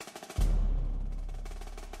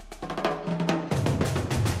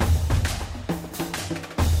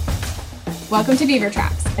Welcome to Beaver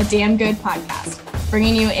Tracks, a damn good podcast,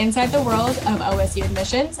 bringing you inside the world of OSU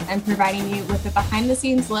admissions and providing you with a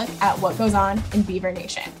behind-the-scenes look at what goes on in Beaver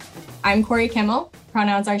Nation. I'm Corey Kimmel,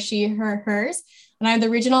 pronouns are she, her, hers, and I'm the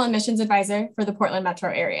Regional Admissions Advisor for the Portland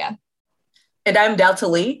metro area. And I'm Delta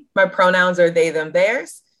Lee, my pronouns are they, them,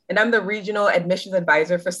 theirs, and I'm the Regional Admissions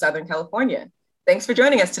Advisor for Southern California. Thanks for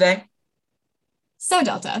joining us today. So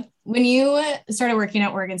Delta, when you started working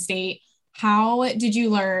at Oregon State, how did you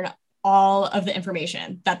learn all of the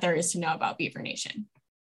information that there is to know about Beaver Nation?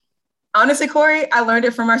 Honestly, Corey, I learned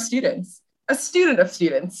it from our students, a student of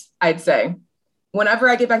students, I'd say. Whenever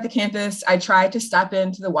I get back to campus, I try to stop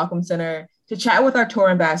into the Welcome Center to chat with our tour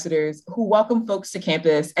ambassadors who welcome folks to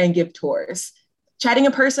campus and give tours. Chatting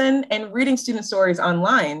in person and reading student stories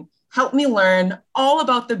online helped me learn all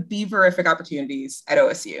about the Beaverific opportunities at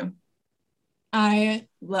OSU. I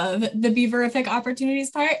love the Beaverific opportunities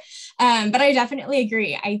part, but I definitely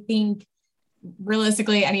agree. I think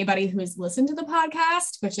realistically, anybody who's listened to the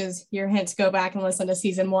podcast, which is your hint to go back and listen to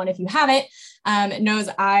season 1 if you haven't, knows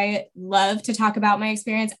I love to talk about my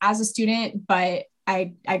experience as a student, but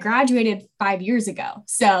I graduated 5 years ago.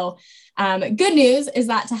 So good news is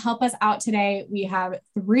that to help us out today, we have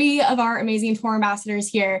 3 of our amazing tour ambassadors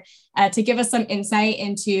here to give us some insight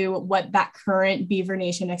into what that current Beaver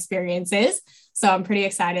Nation experience is. So I'm pretty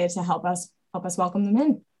excited to help us welcome them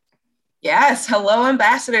in. Yes. Hello,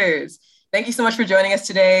 ambassadors. Thank you so much for joining us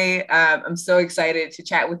today. I'm so excited to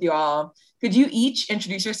chat with you all. Could you each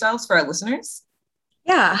introduce yourselves for our listeners?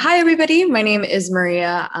 Yeah. Hi, everybody. My name is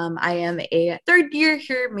Maria. I am a third year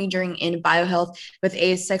here majoring in biohealth with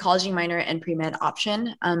a psychology minor and pre-med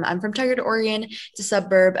option. I'm from Tigard, Oregon. It's a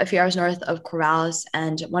suburb a few hours north of Corvallis.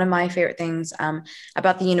 And one of my favorite things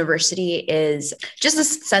about the university is just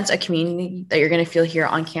this sense of community that you're going to feel here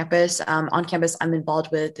on campus. On campus, I'm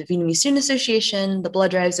involved with the Vietnamese Student Association, the Blood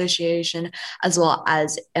Drive Association, as well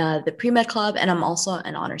as the pre-med club. And I'm also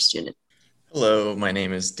an honors student. Hello, my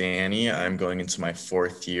name is Danny. I'm going into my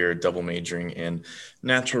 4th year double majoring in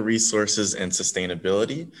natural resources and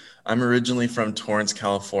sustainability. I'm originally from Torrance,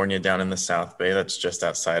 California, down in the South Bay. That's just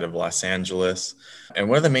outside of Los Angeles. And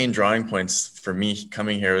one of the main drawing points for me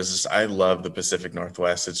coming here was just I love the Pacific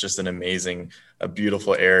Northwest. It's just an amazing, a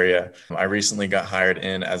beautiful area. I recently got hired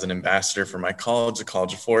in as an ambassador for my college, the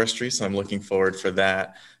College of Forestry, so I'm looking forward for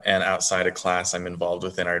that. And outside of class, I'm involved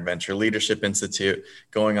within our Adventure Leadership Institute,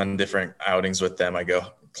 going on different outings with them. I go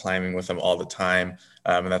climbing with them all the time,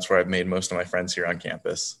 and that's where I've made most of my friends here on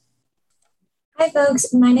campus. Hi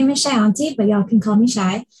folks, my name is Shayanti, but y'all can call me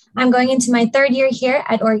Shy. I'm going into my 3rd year here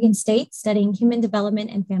at Oregon State, studying human development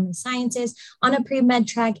and family sciences on a pre-med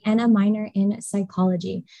track and a minor in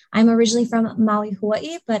psychology. I'm originally from Maui,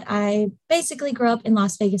 Hawaii, but I basically grew up in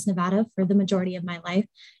Las Vegas, Nevada for the majority of my life.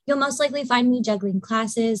 You'll most likely find me juggling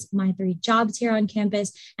classes, my 3 jobs here on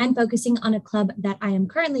campus, and focusing on a club that I am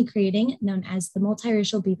currently creating known as the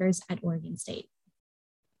Multiracial Beavers at Oregon State.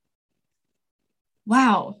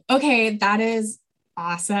 Wow. Okay. That is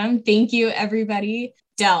awesome. Thank you, everybody.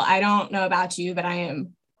 Del, I don't know about you, but I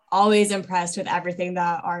am always impressed with everything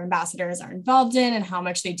that our ambassadors are involved in and how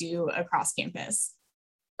much they do across campus.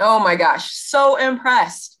 Oh my gosh, so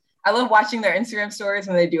impressed. I love watching their Instagram stories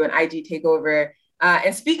when they do an IG takeover.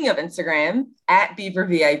 And speaking of Instagram, at Beaver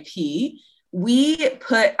VIP, we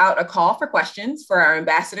put out a call for questions for our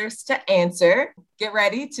ambassadors to answer. Get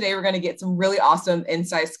ready. Today, we're going to get some really awesome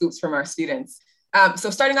inside scoops from our students. So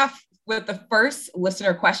starting off with the first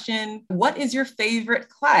listener question, what is your favorite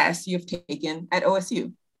class you've taken at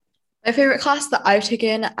OSU? My favorite class that I've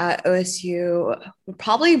taken at OSU would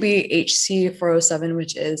probably be HC 407,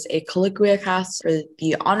 which is a colloquia class for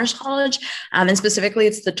the Honors College. And specifically,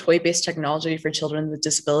 it's the toy-based technology for children with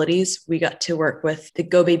disabilities. We got to work with the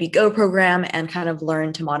Go Baby Go program and kind of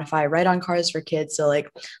learn to modify ride-on cars for kids. So like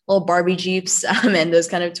little Barbie Jeeps and those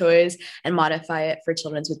kind of toys, and modify it for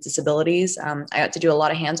children with disabilities. I got to do a lot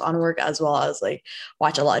of hands-on work as well as like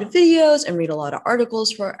watch a lot of videos and read a lot of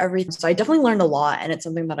articles for everything. So I definitely learned a lot, and it's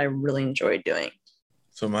something that I really enjoyed doing.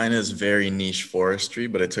 So mine is very niche forestry,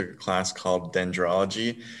 but I took a class called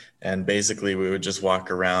dendrology. And basically we would just walk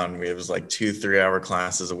around. We was like 2-3 hour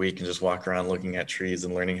classes a week and just walk around looking at trees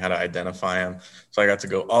and learning how to identify them. So I got to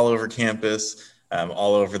go all over campus,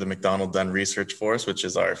 all over the McDonald Dunn Research Forest, which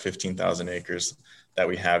is our 15,000 acres that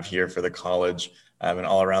we have here for the college, and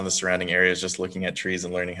all around the surrounding areas, just looking at trees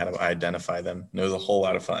and learning how to identify them. And it was a whole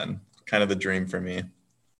lot of fun, kind of the dream for me.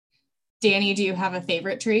 Danny, do you have a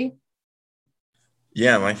favorite tree?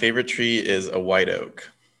 Yeah, my favorite tree is a white oak.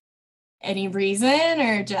 Any reason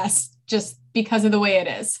or just because of the way it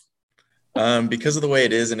is? Because of the way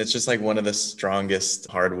it is, and it's just like one of the strongest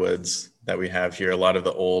hardwoods that we have here. A lot of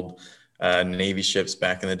the old Navy ships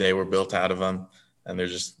back in the day were built out of them, and they're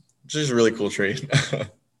just a really cool tree.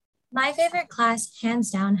 My favorite class,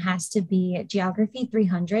 hands down, has to be Geography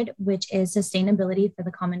 300, which is Sustainability for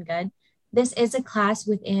the Common Good. This is a class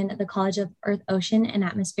within the College of Earth, Ocean, and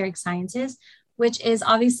Atmospheric Sciences, which is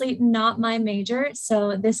obviously not my major.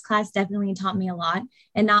 So this class definitely taught me a lot,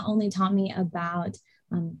 and not only taught me about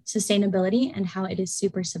sustainability and how it is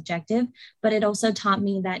super subjective, but it also taught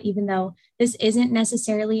me that even though this isn't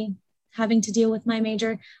necessarily having to deal with my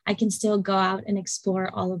major, I can still go out and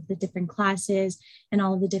explore all of the different classes and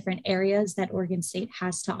all of the different areas that Oregon State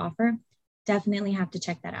has to offer. Definitely have to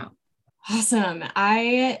check that out. Awesome.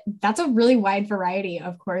 That's a really wide variety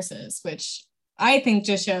of courses, which I think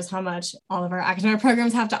just shows how much all of our academic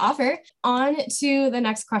programs have to offer. On to the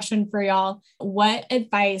next question for y'all. What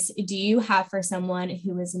advice do you have for someone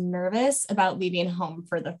who is nervous about leaving home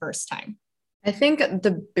for the first time? I think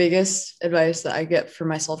the biggest advice that I get for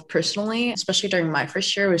myself personally, especially during my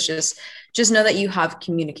first year, was just know that you have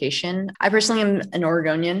communication. I personally am an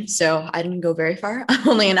Oregonian, so I didn't go very far. I'm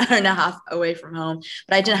only an hour and a half away from home,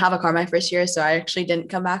 but I didn't have a car my first year, so I actually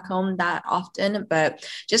didn't come back home that often. But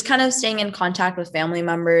just kind of staying in contact with family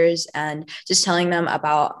members and just telling them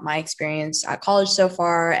about my experience at college so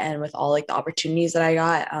far and with all like the opportunities that I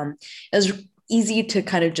got. It was easy to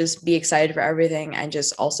kind of just be excited for everything and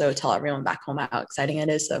just also tell everyone back home how exciting it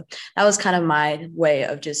is. So that was kind of my way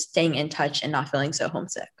of just staying in touch and not feeling so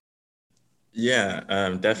homesick. Yeah,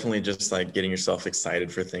 definitely just like getting yourself excited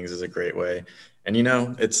for things is a great way. And,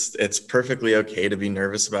 it's perfectly okay to be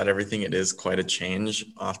nervous about everything. It is quite a change.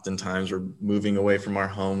 Oftentimes we're moving away from our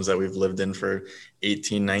homes that we've lived in for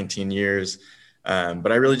 18, 19 years.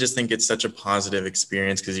 But I really just think it's such a positive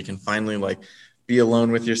experience because you can finally be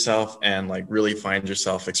alone with yourself and really find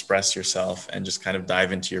yourself, express yourself, and just kind of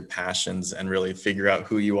dive into your passions and really figure out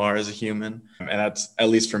who you are as a human. And that's, at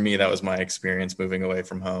least for me, that was my experience moving away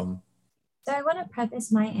from home. So I want to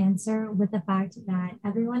preface my answer with the fact that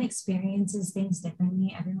everyone experiences things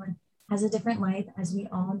differently. Everyone has a different life, as we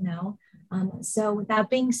all know. So with that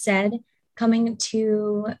being said, coming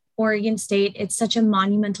to Oregon State, it's such a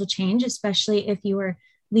monumental change, especially if you were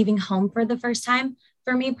leaving home for the first time.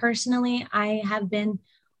 For me personally, I have been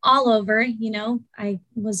all over. I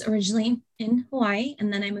was originally in Hawaii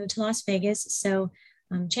and then I moved to Las Vegas. So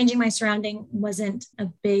changing my surrounding wasn't a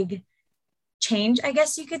big change, I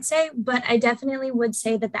guess you could say, but I definitely would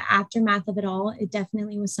say that the aftermath of it all, it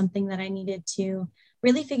definitely was something that I needed to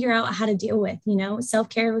really figure out how to deal with.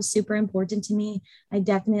 Self-care was super important to me. I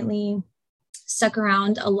definitely stuck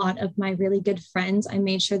around a lot of my really good friends. I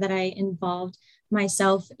made sure that I involved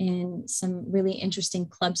myself in some really interesting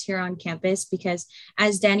clubs here on campus because,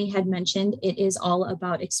 as Danny had mentioned, it is all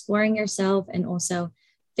about exploring yourself and also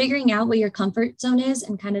figuring out what your comfort zone is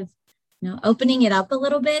and kind of opening it up a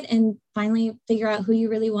little bit and finally figure out who you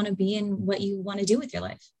really want to be and what you want to do with your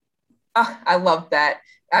life. Oh, I love that.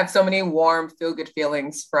 I have so many warm, feel-good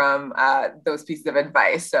feelings from those pieces of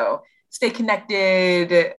advice. So stay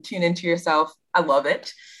connected, tune into yourself. I love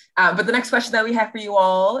it. But the next question that we have for you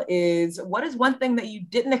all is, what is one thing that you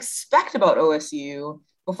didn't expect about OSU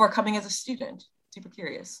before coming as a student? Super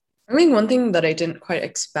curious. I think one thing that I didn't quite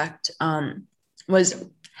expect was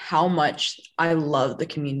how much I love the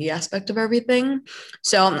community aspect of everything.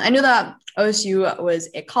 So I knew that OSU was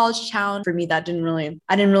a college town. For me, I didn't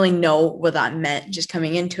really know what that meant just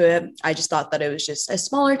coming into it. I just thought that it was just a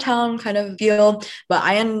smaller town kind of feel, but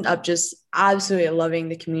I ended up just absolutely loving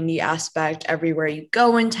the community aspect everywhere you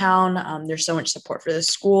go in town. There's so much support for the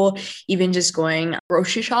school, even just going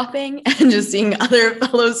grocery shopping and just seeing other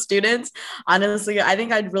fellow students. Honestly, I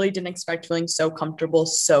think I really didn't expect feeling so comfortable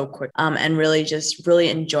so quick and really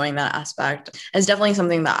enjoying that aspect. It's definitely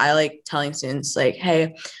something that I like telling students,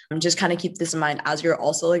 hey, just kind of keep this in mind as you're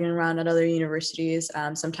also looking around at other universities.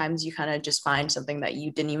 Sometimes you kind of just find something that you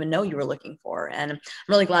didn't even know you were looking for. And I'm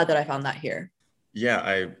really glad that I found that here. Yeah,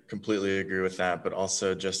 I completely agree with that. But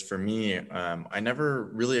also just for me, I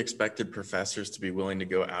never really expected professors to be willing to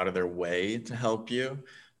go out of their way to help you.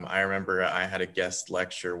 I remember I had a guest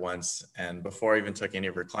lecture once, and before I even took any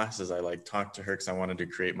of her classes, I talked to her because I wanted to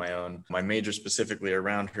create my major specifically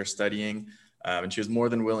around her studying. And she was more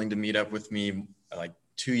than willing to meet up with me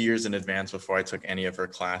 2 years in advance before I took any of her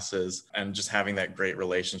classes. And just having that great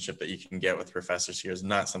relationship that you can get with professors here is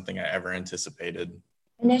not something I ever anticipated.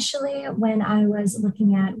 Initially, when I was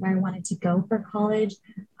looking at where I wanted to go for college,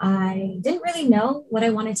 I didn't really know what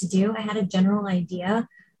I wanted to do. I had a general idea.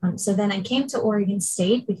 So then I came to Oregon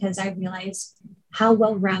State because I realized how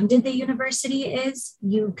well-rounded the university is.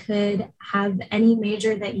 You could have any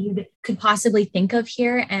major that you could possibly think of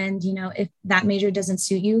here. And, if that major doesn't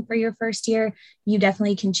suit you for your first year, you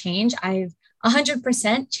definitely can change. I've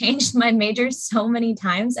 100% changed my major so many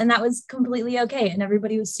times, and that was completely okay. And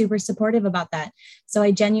everybody was super supportive about that. So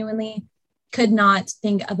I genuinely could not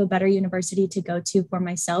think of a better university to go to for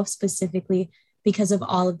myself, specifically because of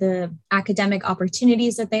all of the academic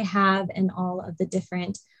opportunities that they have and all of the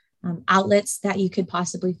different outlets that you could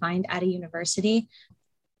possibly find at a university.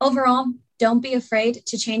 Overall, don't be afraid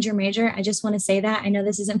to change your major. I just want to say that. I know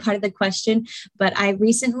this isn't part of the question, but I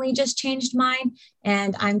recently just changed mine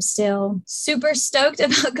and I'm still super stoked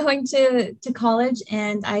about going to college.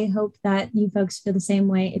 And I hope that you folks feel the same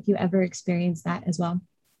way if you ever experience that as well.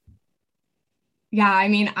 Yeah, I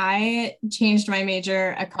mean, I changed my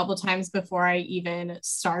major a couple times before I even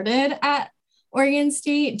started at Oregon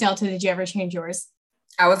State. Delta, did you ever change yours?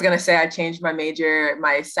 I was going to say I changed my major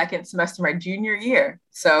my second semester, my junior year.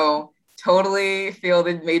 So totally feel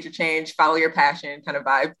the major change, follow your passion kind of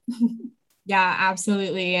vibe. Yeah,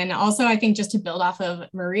 absolutely. And also, I think just to build off of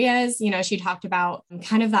Maria's, she talked about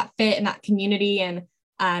kind of that fit and that community. And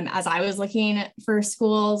as I was looking for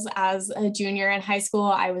schools as a junior in high school,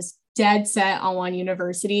 I was dead set on one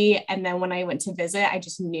university. And then when I went to visit, I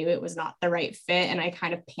just knew it was not the right fit and I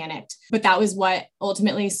kind of panicked. But that was what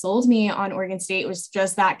ultimately sold me on Oregon State, was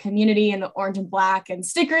just that community and the orange and black and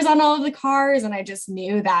stickers on all of the cars. And I just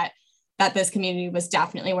knew that this community was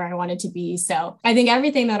definitely where I wanted to be. So I think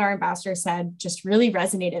everything that our ambassador said just really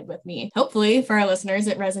resonated with me. Hopefully for our listeners,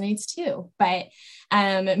 it resonates too. But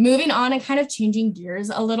moving on and kind of changing gears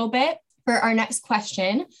a little bit for our next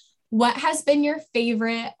question. What has been your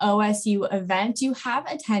favorite OSU event you have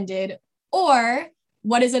attended, or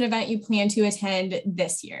what is an event you plan to attend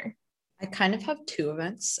this year? I kind of have two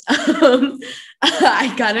events.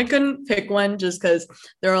 I kind of couldn't pick one just because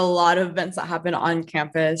there are a lot of events that happen on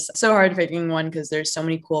campus. So hard picking one because there's so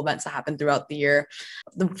many cool events that happen throughout the year.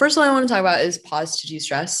 The first one I want to talk about is Pause to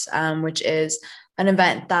De-Stress, which is an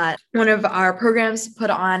event that one of our programs put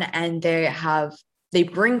on, and they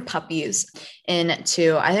bring puppies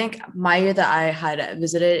into, I think my year that I had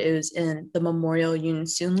visited, it was in the Memorial Union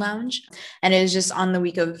Student Lounge, and it was just on the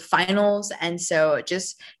week of finals. And so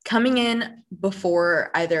just coming in before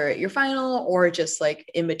either your final or just like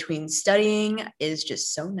in between studying is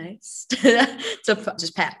just so nice to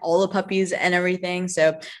just pet all the puppies and everything.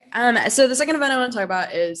 So the second event I want to talk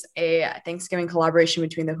about is a Thanksgiving collaboration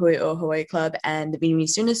between the Hui O Hawaii Club and the Vietnamese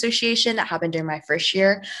Student Association that happened during my first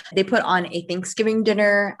year. They put on a Thanksgiving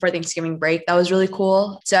dinner for Thanksgiving break. That was really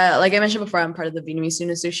cool. So like I mentioned before, I'm part of the Vietnamese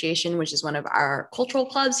Student Association, which is one of our cultural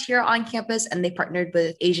clubs here on campus, and they partnered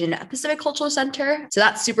with Asian Pacific Cultural Center. So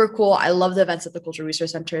that's super cool. I love the events that the Cultural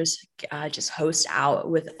Resource Centers just host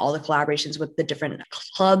out with all the collaborations with the different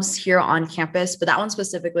clubs here on campus. But that one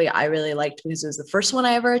specifically, I really liked because it was the first one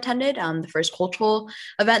I ever attended, the first cultural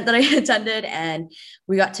event that I attended. And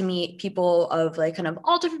we got to meet people of like kind of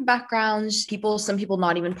all different backgrounds, some people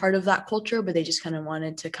not even part of that culture, but they just kind of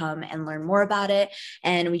wanted to come and learn more about it.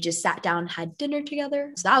 And we just sat down, had dinner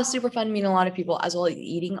together. So that was super fun, meeting a lot of people as well as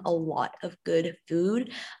eating a lot of good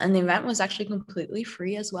food. And the event was actually completely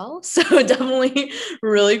free as well. So definitely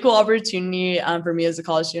really cool opportunity for me as a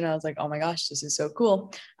college student. I was like, oh my gosh, this is so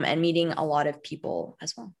cool. And meeting a lot of people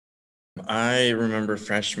as well. I remember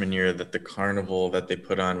freshman year that the carnival that they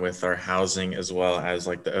put on with our housing, as well as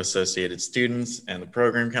like the Associated Students and the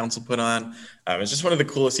program council put on, it's just one of the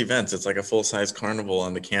coolest events. It's like a full-size carnival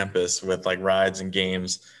on the campus with like rides and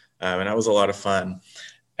games, and that was a lot of fun.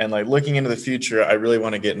 And like looking into the future, I really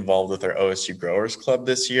want to get involved with our OSU Growers Club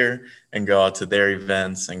this year and go out to their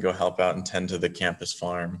events and go help out and tend to the campus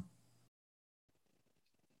farm.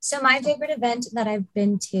 So my favorite event that I've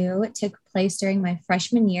been to took place during my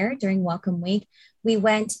freshman year during Welcome Week. We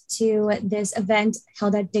went to this event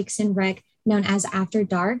held at Dixon Rec known as After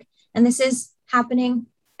Dark. And this is happening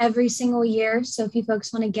every single year. So if you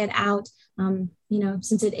folks want to get out,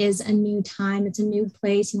 since it is a new time, it's a new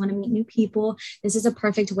place, you want to meet new people, this is a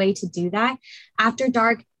perfect way to do that. After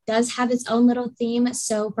Dark does have its own little theme.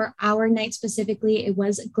 So for our night specifically, it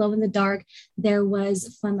was glow in the dark. There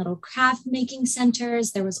was fun little craft making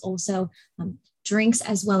centers. There was also drinks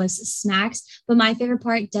as well as snacks. But my favorite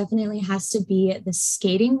part definitely has to be the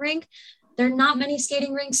skating rink. There are not many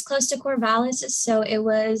skating rinks close to Corvallis, so it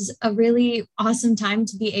was a really awesome time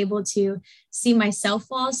to be able to see myself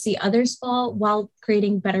fall, see others fall, while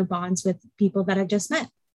creating better bonds with people that I've just met.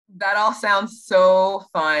 That all sounds so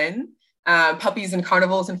fun. Puppies and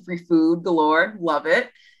carnivals and free food galore. Love it.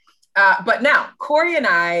 But now, Corey and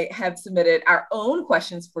I have submitted our own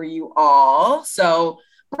questions for you all. So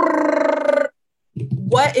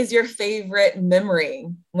what is your favorite memory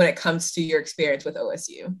when it comes to your experience with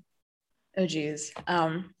OSU? Oh, geez.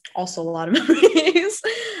 Also a lot of memories.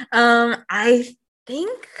 I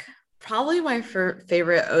think probably my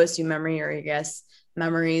favorite OSU memory, or I guess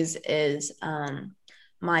memories, is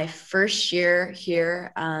my first year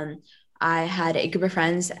here. I had a group of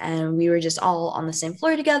friends and we were just all on the same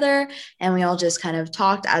floor together, and we all just kind of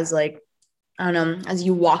talked as like, I don't know, as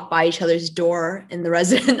you walk by each other's door in the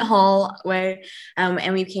resident hallway.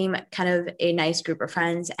 And we became kind of a nice group of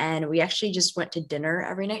friends, and we actually just went to dinner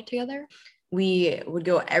every night together. We would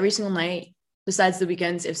go every single night besides the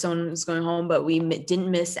weekends if someone was going home, but we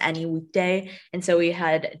didn't miss any weekday. And so we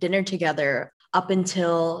had dinner together up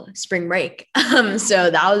until spring break. So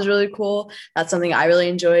that was really cool. That's something I really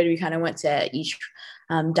enjoyed. We kind of went to each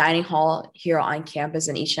dining hall here on campus,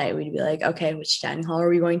 and each night we'd be like, okay, which dining hall are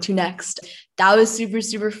we going to next? That was super,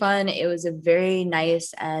 super fun. It was a very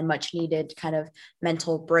nice and much needed kind of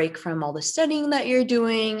mental break from all the studying that you're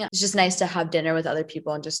doing. It's just nice to have dinner with other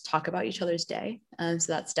people and just talk about each other's day. So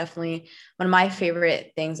that's definitely one of my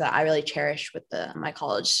favorite things that I really cherish with my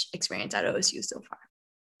college experience at OSU so far.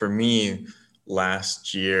 For me,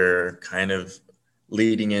 last year, kind of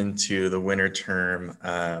leading into the winter term,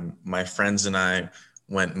 my friends and I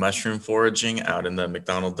went mushroom foraging out in the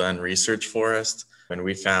McDonald Dunn Research Forest, and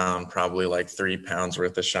we found probably like 3 pounds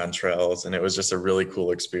worth of chanterelles, and it was just a really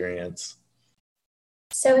cool experience.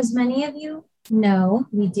 So as many of you know,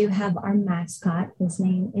 we do have our mascot. His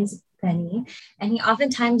name is Benny, and he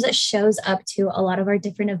oftentimes shows up to a lot of our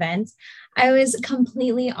different events. I was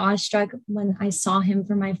completely awestruck when I saw him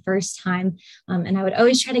for my first time, and I would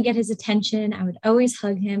always try to get his attention. I would always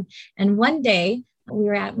hug him. And one day we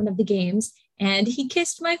were at one of the games, and he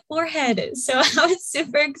kissed my forehead. So I was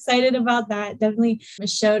super excited about that. Definitely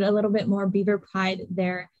showed a little bit more Beaver pride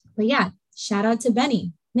there. But yeah, shout out to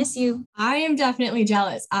Benny. Miss you. I am definitely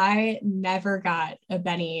jealous. I never got a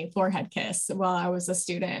Benny forehead kiss while I was a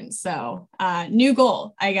student. So new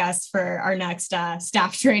goal, I guess, for our next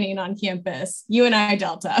staff training on campus. UNI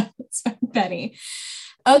Delta, Benny.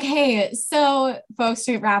 Okay, so folks,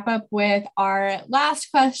 to wrap up with our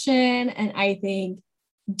last question, and I think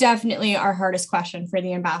definitely our hardest question for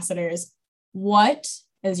the ambassadors. What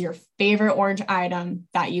is your favorite orange item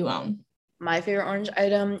that you own? My favorite orange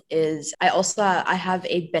item is I have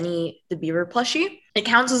a Benny the Beaver plushie. It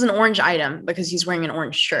counts as an orange item because he's wearing an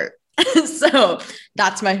orange shirt. So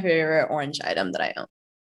that's my favorite orange item that I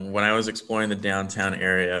own. When I was exploring the downtown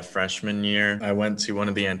area freshman year, I went to one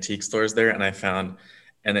of the antique stores there, and I found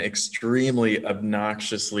an extremely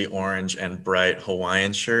obnoxiously orange and bright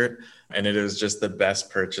Hawaiian shirt. And it is just the best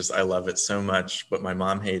purchase. I love it so much, but my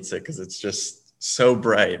mom hates it because it's just so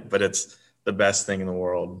bright, but it's the best thing in the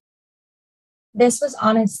world. This was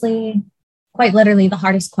honestly quite literally the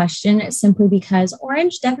hardest question, simply because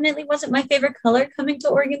orange definitely wasn't my favorite color coming to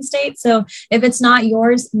Oregon State. So if it's not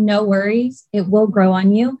yours, no worries. It will grow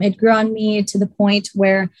on you. It grew on me to the point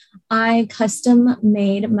where I custom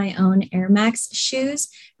made my own Air Max shoes.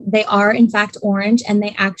 They are in fact orange, and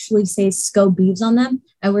they actually say Sko Beavs on them.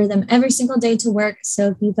 I wear them every single day to work. So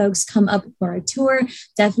if you folks come up for a tour,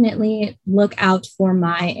 definitely look out for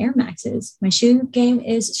my Air Maxes. My shoe game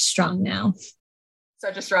is strong now.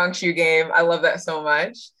 Such a strong shoe game. I love that so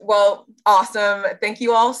much. Well, awesome. Thank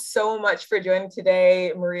you all so much for joining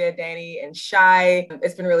today, Maria, Danny, and Shai.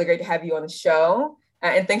 It's been really great to have you on the show.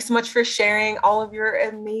 And thanks so much for sharing all of your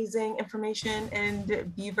amazing information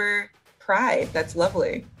and Beaver pride. That's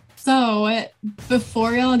lovely. So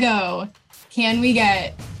before y'all go, can we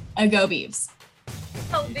get a Go Beavs?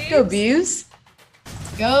 Go Beavs.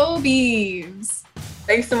 Go Beavs.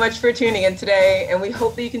 Thanks so much for tuning in today, and we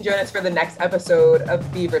hope that you can join us for the next episode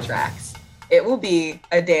of Beaver Tracks. It will be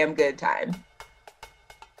a damn good time.